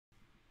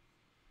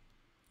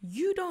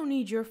You don't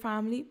need your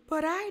family,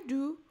 but I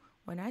do.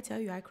 When I tell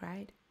you I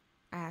cried,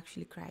 I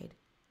actually cried.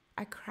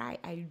 I cried.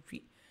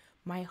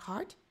 My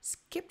heart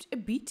skipped a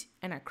beat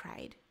and I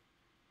cried.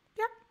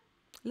 Yep.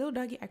 Little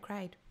doggy, I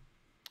cried.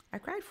 I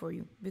cried for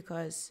you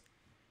because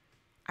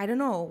I don't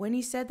know. When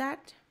he said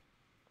that,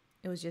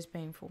 it was just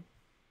painful.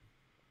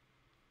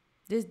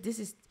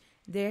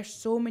 There are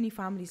so many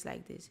families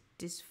like this.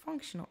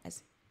 Dysfunctional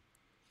as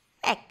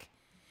heck.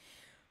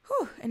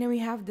 Whew. And then we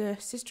have the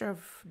sister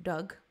of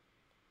Doug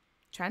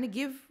trying to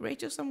give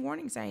Rachel some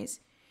warning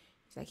signs.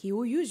 He's like, he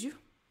will use you.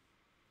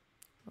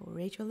 Oh,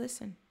 Rachel,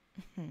 listen.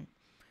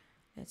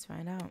 Let's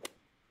find out.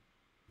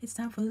 It's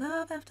time for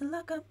love after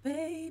lockup,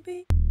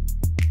 baby.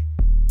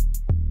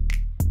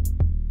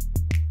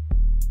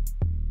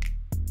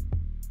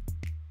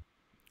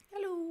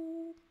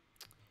 Hello.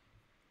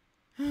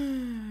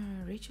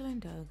 Rachel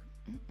and Doug.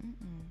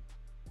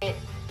 Get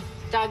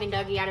Doug and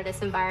Dougie out of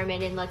this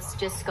environment and let's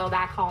just go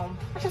back home.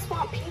 I just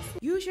want peace.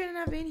 You shouldn't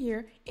have been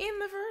here in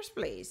the first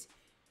place.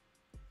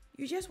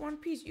 You just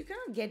want peace. You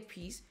cannot get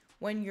peace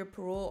when your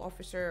parole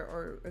officer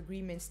or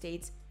agreement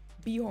states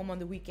be home on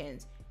the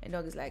weekends. And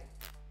Doug is like,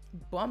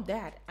 bump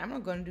that. I'm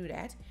not going to do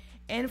that.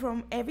 And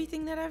from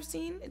everything that I've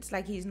seen, it's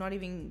like he's not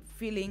even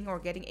feeling or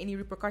getting any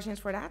repercussions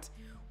for that,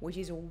 which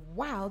is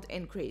wild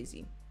and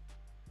crazy.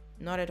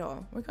 Not at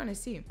all. We're going to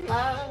see.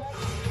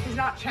 He's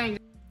not changing.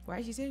 Why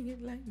is she saying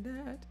it like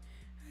that?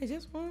 I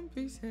just want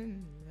peace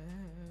and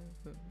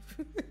love.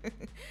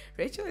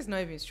 Rachel is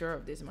not even sure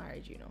of this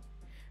marriage, you know.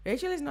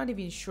 Rachel is not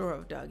even sure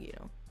of Doug, you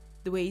know.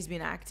 The way he's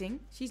been acting,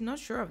 she's not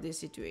sure of this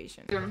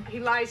situation. He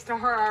lies to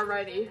her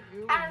already.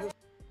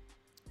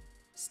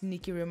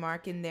 Sneaky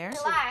remark in there.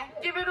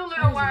 Give it a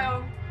little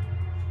while.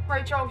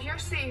 Rachel, you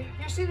see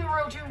the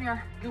real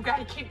Junior. You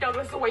gotta keep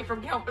Douglas away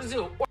from Camp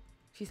Zoo.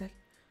 She's like,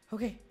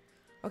 okay.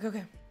 I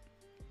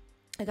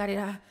got it.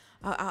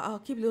 I'll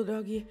keep little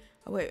doggy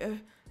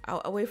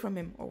away from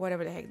him, or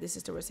whatever the heck the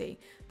sister was saying.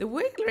 The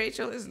way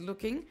Rachel is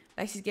looking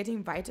like she's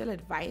getting vital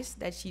advice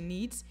that she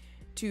needs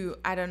to,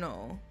 I don't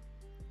know,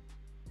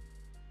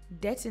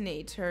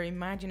 detonate her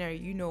imaginary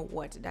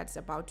you-know-what that's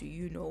about to,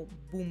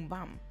 boom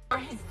bam.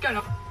 He's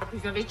gonna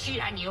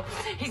cheat on you.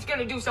 He's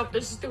gonna do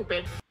something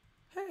stupid.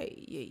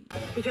 Hey.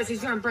 Because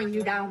he's gonna bring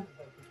you down.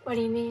 What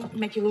do you mean?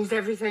 Make you lose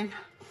everything.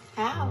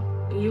 How?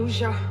 Use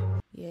you.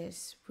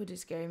 Yes, put the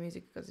scary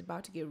music because it's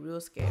about to get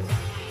real scary.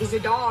 He's a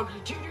dog.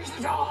 Junior's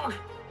a dog.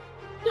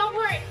 Don't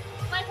worry.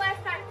 Like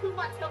last time, 2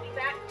 months, he'll be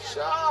back.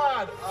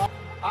 Shut up.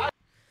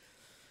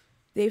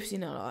 They've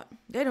seen a lot.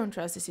 They don't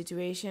trust the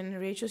situation.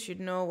 Rachel should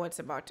know what's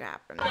about to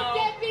happen.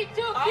 Get me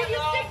too. Give me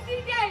 60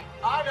 days.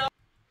 I know.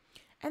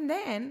 And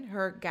then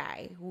her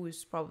guy, who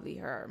is probably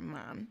her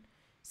man,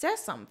 says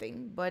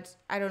something, but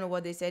I don't know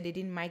what they said. They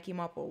didn't mic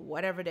him up or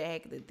whatever the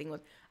heck the thing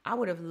was. I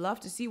would have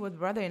loved to see what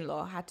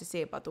brother-in-law had to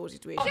say about the whole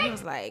situation. He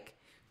was like,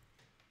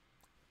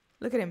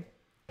 look at him.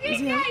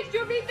 These days,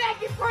 you'll be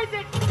back in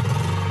prison.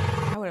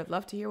 I would have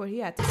loved to hear what he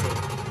had to say.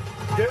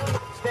 Dude,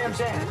 Stamp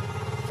Sam.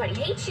 But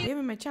he hates you. Give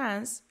him a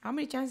chance. How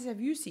many chances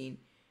have you seen?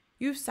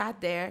 You've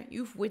sat there.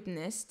 You've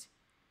witnessed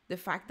the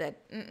fact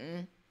that,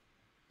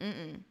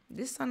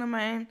 this son of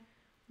mine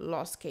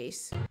lost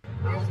case.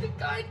 Where's the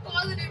kind,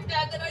 positive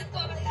dad that I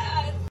thought I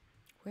had?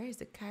 Where is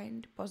the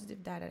kind,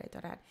 positive dad that I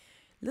thought I had?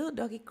 Little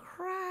doggy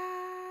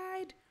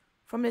cried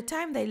from the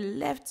time they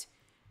left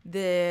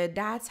the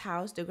dad's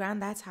house, the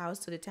granddad's house,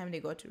 to the time they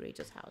got to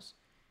Rachel's house.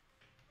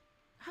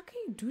 How can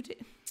you do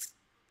this?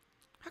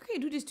 How can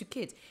you do this to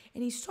kids?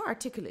 And he's so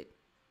articulate.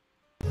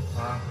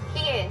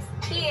 He is.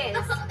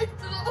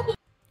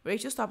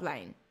 Rachel, stop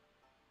lying.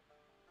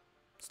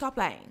 Stop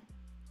lying.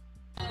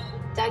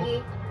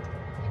 Dougie.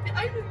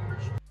 I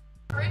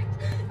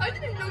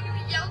didn't know you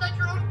yelled at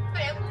your own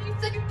family. You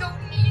said you don't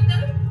need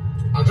them.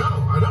 I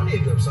don't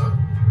need them, son.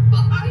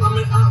 But I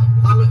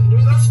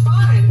mean, that's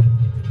fine.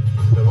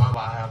 Then why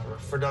I have her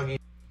for Dougie?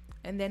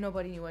 And then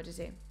nobody knew what to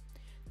say.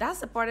 That's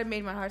the part that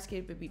made my heart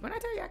skip a beat. When I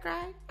tell you I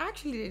cried, I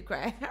actually did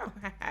cry.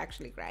 I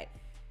actually cried.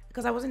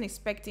 Because I wasn't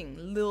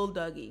expecting Lil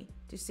Dougie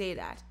to say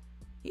that.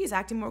 He's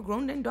acting more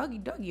grown than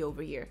Dougie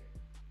over here.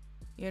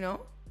 You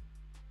know?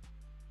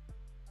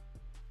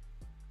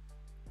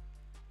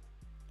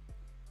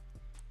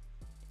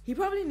 He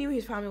probably knew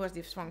his family was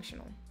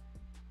dysfunctional.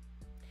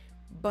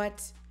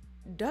 But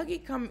Doug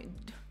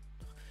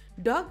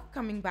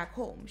coming back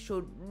home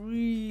showed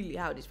really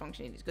how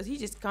dysfunctional it is. Because he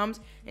just comes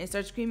and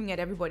starts screaming at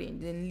everybody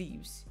and then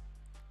leaves.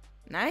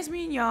 Nice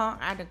meeting y'all.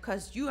 I done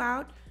cussed you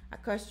out. I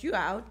cussed you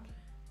out.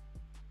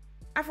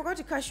 I forgot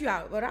to cuss you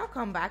out, but I'll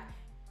come back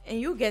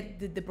and you'll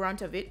get the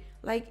brunt of it.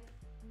 Like,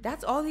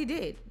 that's all he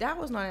did. That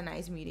was not a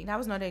nice meeting. That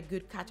was not a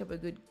good catch up, a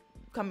good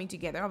coming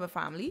together of a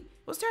family.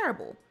 It was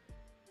terrible.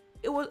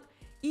 It was...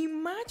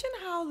 Imagine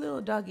how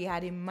little Dougie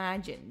had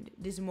imagined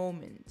this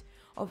moment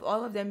of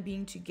all of them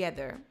being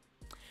together.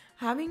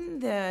 Having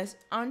the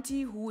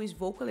auntie who is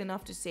vocal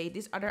enough to say,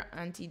 this other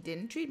auntie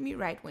didn't treat me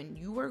right when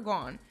you were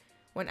gone.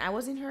 When I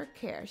was in her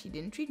care, she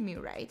didn't treat me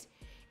right.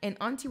 And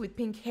auntie with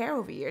pink hair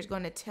over here is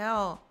going to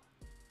tell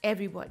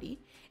everybody.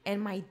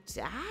 And my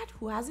dad,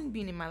 who hasn't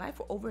been in my life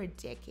for over a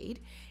decade,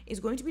 is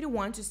going to be the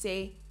one to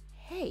say,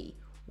 hey,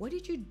 what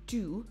did you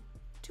do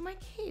to my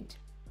kid?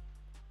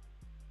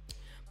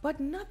 But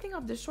nothing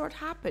of the sort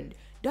happened.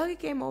 Doug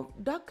came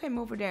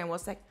over there and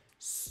was like,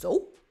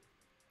 so?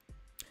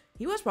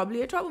 He was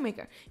probably a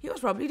troublemaker. He was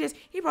probably this.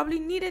 He probably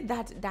needed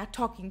that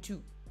talking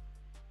to.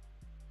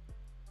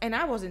 And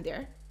I wasn't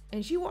there.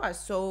 And she was.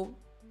 So,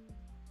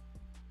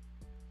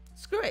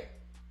 screw it.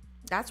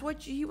 That's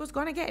what he was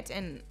going to get.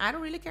 And I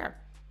don't really care.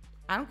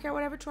 I don't care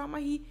whatever trauma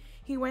he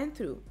went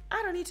through.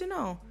 I don't need to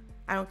know.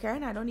 I don't care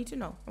and I don't need to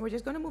know. And we're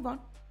just going to move on.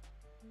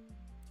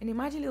 And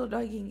imagine little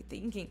doggy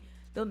thinking,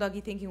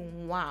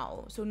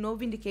 wow, so no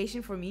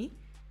vindication for me?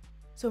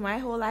 So my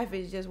whole life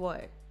is just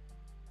what?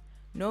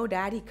 No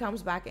dad, he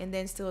comes back and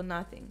then still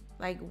nothing.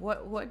 Like,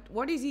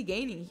 what is he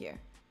gaining here?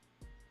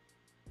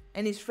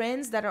 And his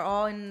friends that are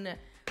all in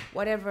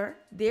whatever,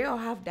 they all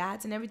have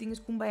dads and everything is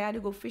kumbaya to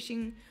go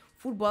fishing,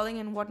 footballing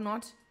and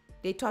whatnot.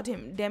 They taught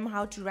them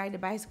how to ride a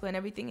bicycle and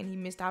everything, and he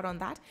missed out on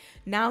that.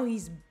 Now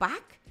he's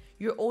back.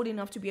 You're old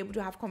enough to be able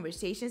to have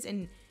conversations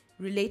and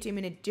relate to him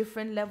in a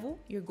different level.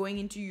 You're going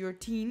into your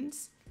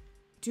teens,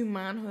 to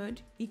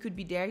manhood. He could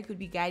be there. He could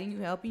be guiding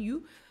you, helping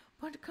you.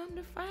 But come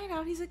to find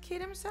out, he's a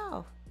kid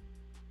himself.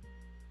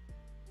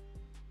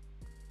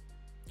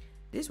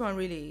 This one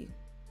really,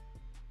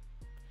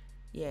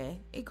 yeah,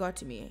 it got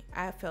to me.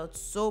 I felt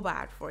so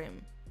bad for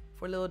him,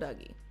 for little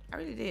Dougie. I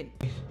really did.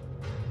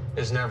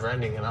 It's never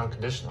ending and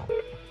unconditional.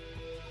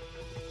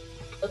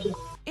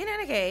 In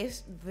any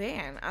case,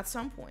 then at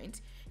some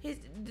point,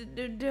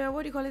 the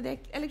what do you call it? The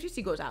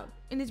electricity goes out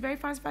in this very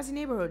fancy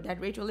neighborhood that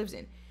Rachel lives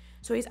in.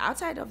 So he's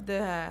outside of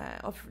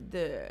that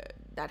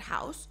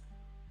house,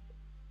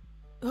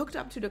 hooked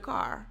up to the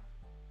car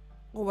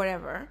or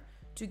whatever,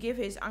 to give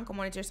his uncle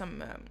monitor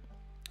some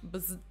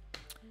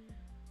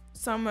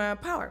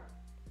power.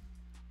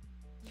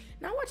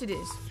 Now watch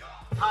this.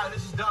 Hi,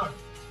 this is Doug.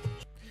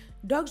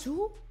 Doug's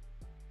who?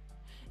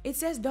 It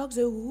says Doug's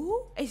a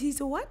who? Is he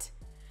a what?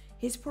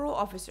 His parole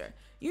officer.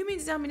 You mean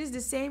to tell me this is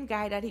the same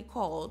guy that he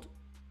called?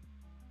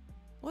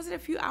 Was it a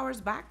few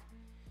hours back?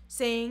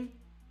 Saying,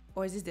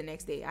 or is this the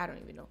next day? I don't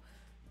even know.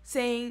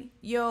 Saying,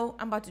 yo,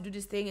 I'm about to do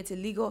this thing. It's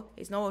illegal.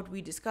 It's not what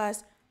we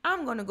discussed.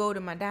 I'm going to go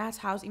to my dad's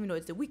house even though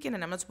it's the weekend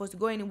and I'm not supposed to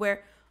go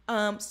anywhere.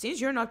 Since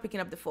you're not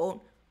picking up the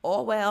phone,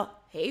 oh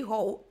well, hey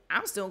ho,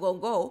 I'm still going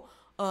to go.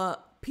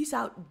 Peace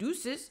out,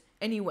 deuces.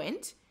 And he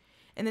went.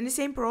 And then the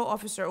same parole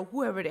officer or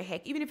whoever the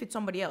heck, even if it's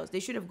somebody else, they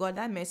should have got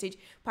that message,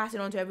 pass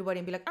it on to everybody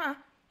and be like,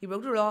 he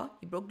broke the law,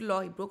 he broke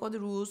all the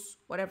rules,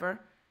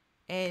 whatever.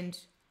 And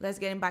let's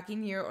get him back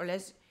in here, or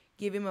let's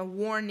give him a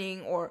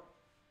warning, or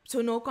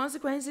so no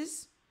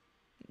consequences,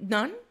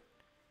 none.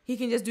 He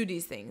can just do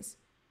these things.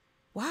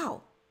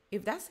 Wow.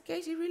 If that's the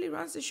case, he really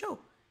runs the show.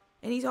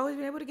 And he's always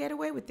been able to get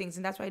away with things,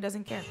 and that's why he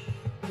doesn't care.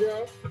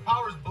 Yeah. The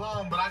power's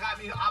blown, but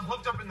I'm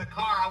hooked up in the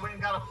car. I went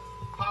and got a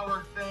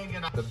power thing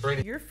and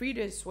You're free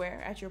to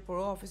swear at your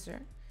parole officer.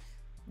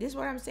 This is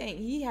what I'm saying.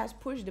 He has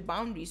pushed the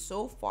boundaries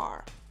so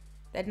far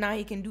that now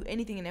he can do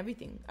anything and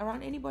everything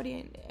around anybody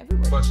and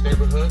everybody. Much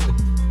neighborhood,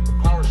 the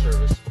power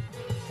service.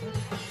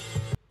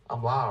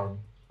 I'm loud.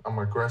 I'm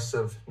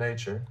aggressive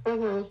nature.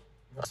 Mm-hmm.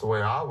 That's the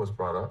way I was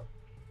brought up.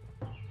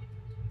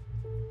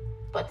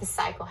 But the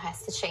cycle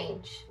has to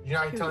change. You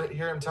know,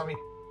 hear him tell me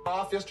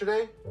off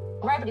yesterday?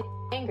 Right, but he's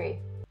angry.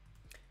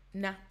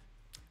 Nah.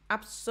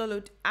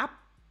 Absolutely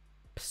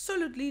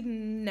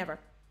never.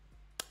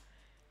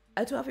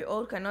 A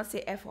 12-year-old cannot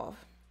say F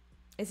off.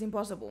 It's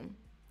impossible.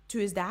 To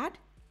his dad?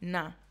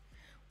 Nah.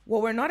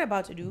 What we're not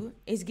about to do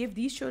is give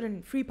these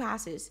children free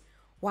passes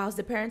whilst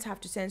the parents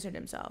have to censor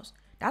themselves.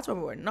 That's what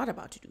we're not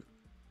about to do.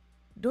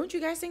 Don't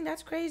you guys think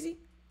that's crazy?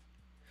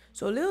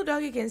 So little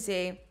doggy can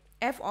say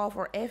F off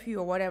or F you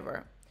or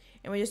whatever.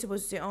 And we're just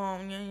supposed to say, oh,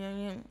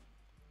 yeah.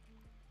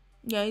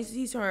 Yeah,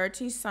 he's hurt,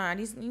 he's sad,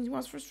 he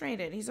was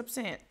frustrated, he's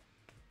upset.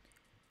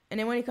 And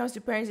then when it comes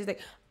to parents, it's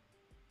like,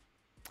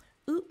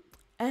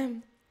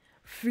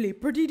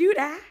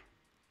 flipperty-doo-dah.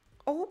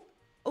 Oh,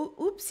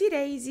 oopsie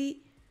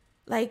daisy.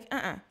 Like,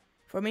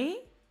 For me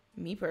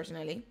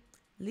personally,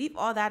 leave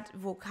all that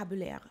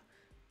vocabulary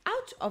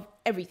out of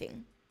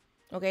everything.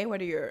 Okay?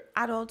 Whether you're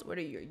adult,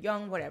 whether you're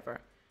young,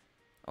 whatever.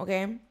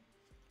 Okay?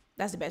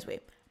 That's the best way.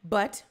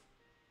 But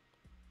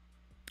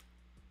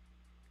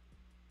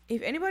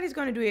if anybody's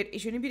going to do it, it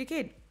shouldn't be the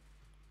kid.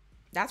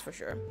 That's for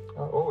sure.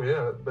 Oh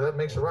yeah, but that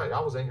makes it right. I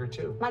was angry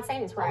too. I'm not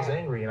saying it's right. I was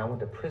angry and I went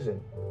to prison.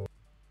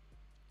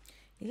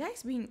 He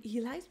likes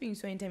being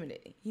so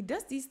intimidating. He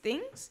does these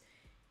things.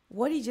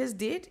 What he just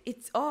did,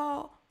 it's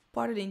all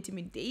part of the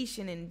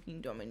intimidation and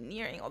being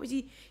domineering.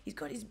 Obviously, he's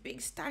got his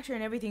big stature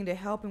and everything to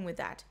help him with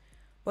that.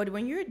 But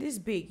when you're this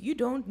big, you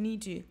don't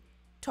need to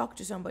talk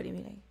to somebody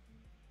and be like,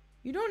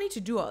 you don't need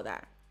to do all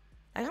that.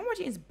 Like, I'm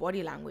watching his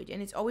body language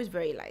and it's always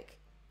very like,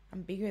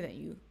 I'm bigger than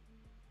you.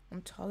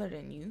 I'm taller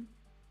than you.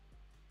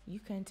 You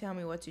can't tell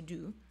me what to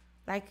do.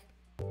 Like,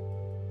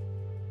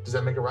 does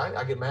that make it right?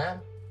 I get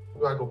mad?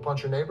 Do I go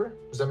punch your neighbor?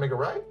 Does that make it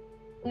right?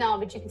 No,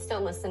 but you can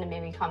still listen to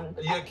maybe come.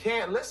 You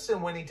can't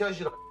listen when he tells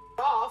you to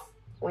off.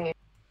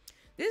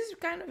 This is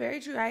kind of very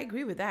true. I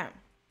agree with that.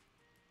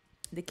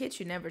 The kid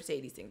should never say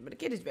these things, but the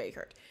kid is very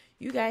hurt.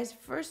 You guys,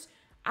 first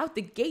out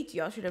the gate,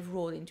 y'all should have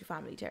rolled into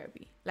family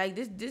therapy. Like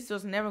this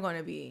was never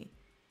gonna be.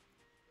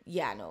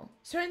 Yeah, no.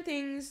 Certain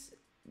things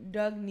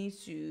Doug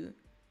needs to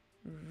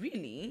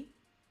really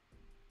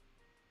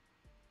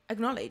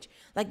acknowledge,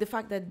 like the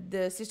fact that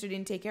the sister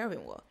didn't take care of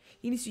him well.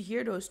 He needs to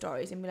hear those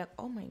stories and be like,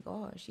 oh my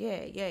gosh,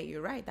 yeah,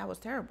 you're right, that was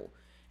terrible.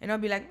 And I'll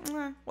be like,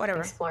 whatever.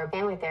 Explore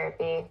family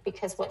therapy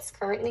because what's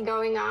currently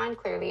going on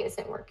clearly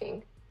isn't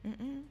working.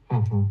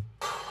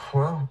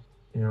 Well,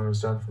 you know, it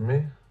was done for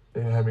me.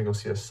 They had me go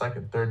see a psych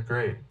in 3rd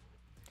grade.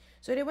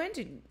 So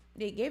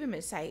they gave him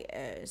a psych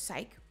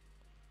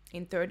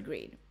in 3rd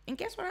grade. And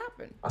guess what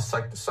happened? I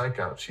psyched the psych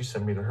out. She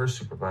sent me to her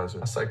supervisor.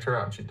 I psyched her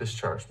out and she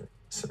discharged me.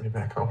 Sent me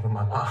back home to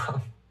my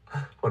mom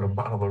with a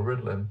bottle of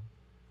Ritalin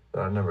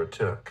that I never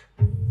took.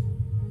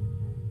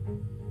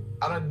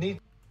 I don't need...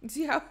 You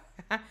see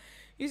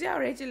how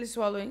Rachel is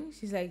swallowing?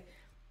 She's like,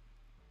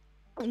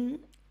 I'm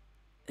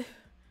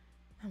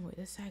with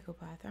a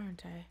psychopath,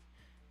 aren't I?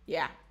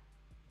 Yeah.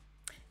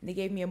 And they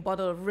gave me a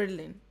bottle of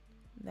Ritalin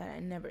that I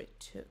never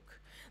took.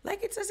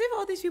 Like, it's as if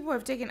all these people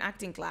have taken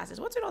acting classes.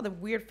 What's with all the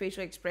weird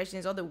facial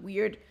expressions, all the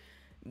weird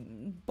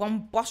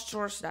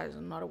bombosters? That is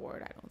not a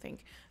word, I don't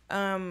think.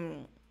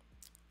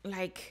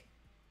 Like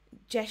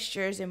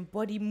gestures and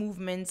body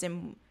movements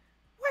and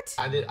what?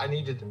 I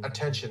needed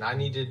attention. I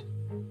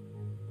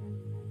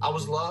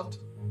was loved.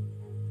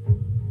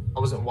 I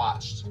wasn't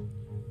watched.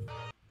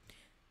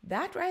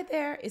 That right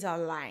there is a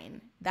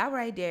line. That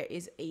right there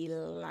is a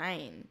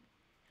line.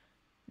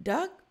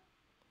 Doug,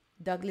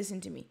 listen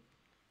to me.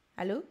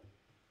 Hello?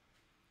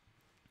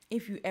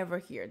 If you ever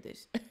hear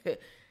this,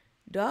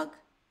 Doug,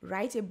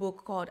 write a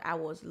book called I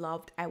Was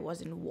Loved, I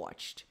Wasn't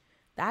Watched.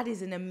 That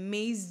is an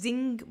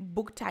amazing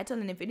book title.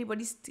 And if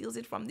anybody steals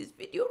it from this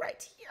video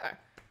right here,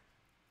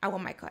 I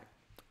want my cut.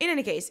 In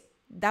any case,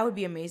 that would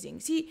be amazing.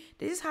 See,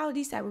 this is how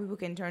these type of people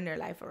can turn their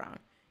life around.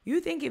 You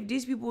think if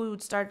these people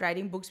would start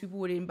writing books, people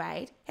wouldn't buy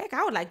it? Heck,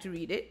 I would like to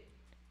read it.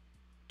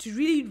 To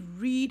really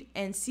read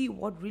and see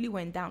what really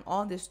went down,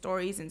 all the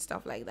stories and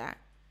stuff like that.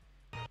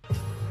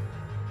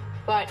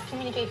 But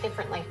communicate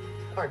differently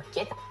or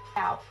get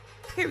out.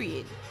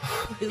 Period.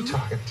 Who are you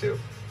talking to?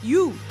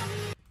 You.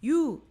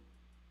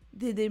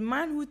 The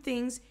man who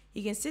thinks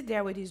he can sit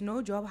there with his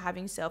no job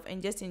having self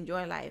and just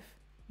enjoy life.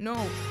 No.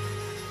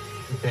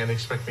 You can't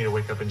expect me to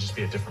wake up and just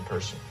be a different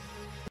person.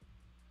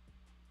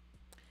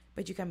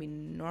 But you can be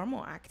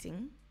normal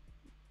acting.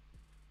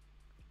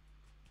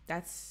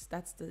 That's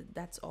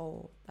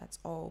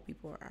all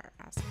people are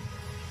asking.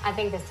 I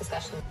think this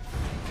discussion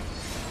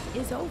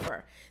is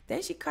over.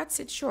 Then she cuts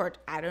it short.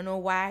 I don't know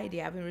why. They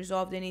haven't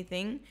resolved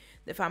anything.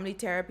 The family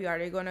therapy, are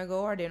they gonna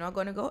go? Are they not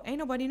gonna go? Ain't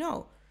nobody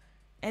know.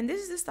 And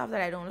this is the stuff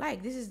that I don't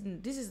like. This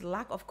is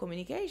lack of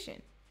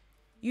communication.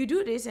 You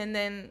do this and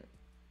then,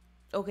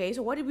 okay,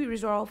 so what did we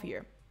resolve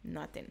here?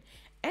 Nothing.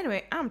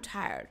 Anyway, I'm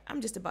tired. I'm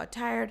just about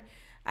tired.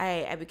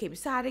 I became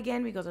sad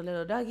again because of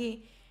little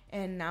doggy,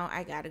 and now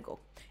I gotta go.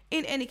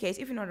 In any case,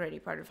 if you're not already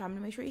part of the family,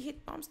 make sure you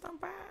hit thumbs up,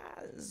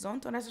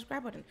 on that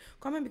subscribe button.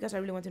 Comment because I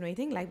really want to know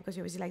anything. Like because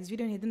you obviously like this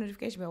video and hit the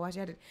notification bell. Watch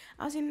it.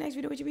 I'll see you in the next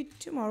video, which will be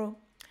tomorrow.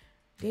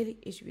 Daily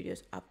issue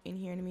videos up in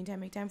here. In the meantime,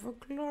 make time for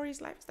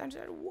glorious life. It's time to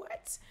start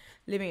what?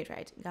 Living it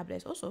right. God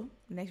bless. Also,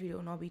 the next video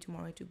will not be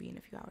tomorrow. It will be in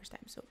a few hours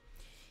time. So,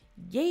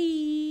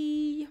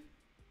 yay.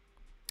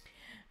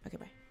 Okay,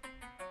 bye.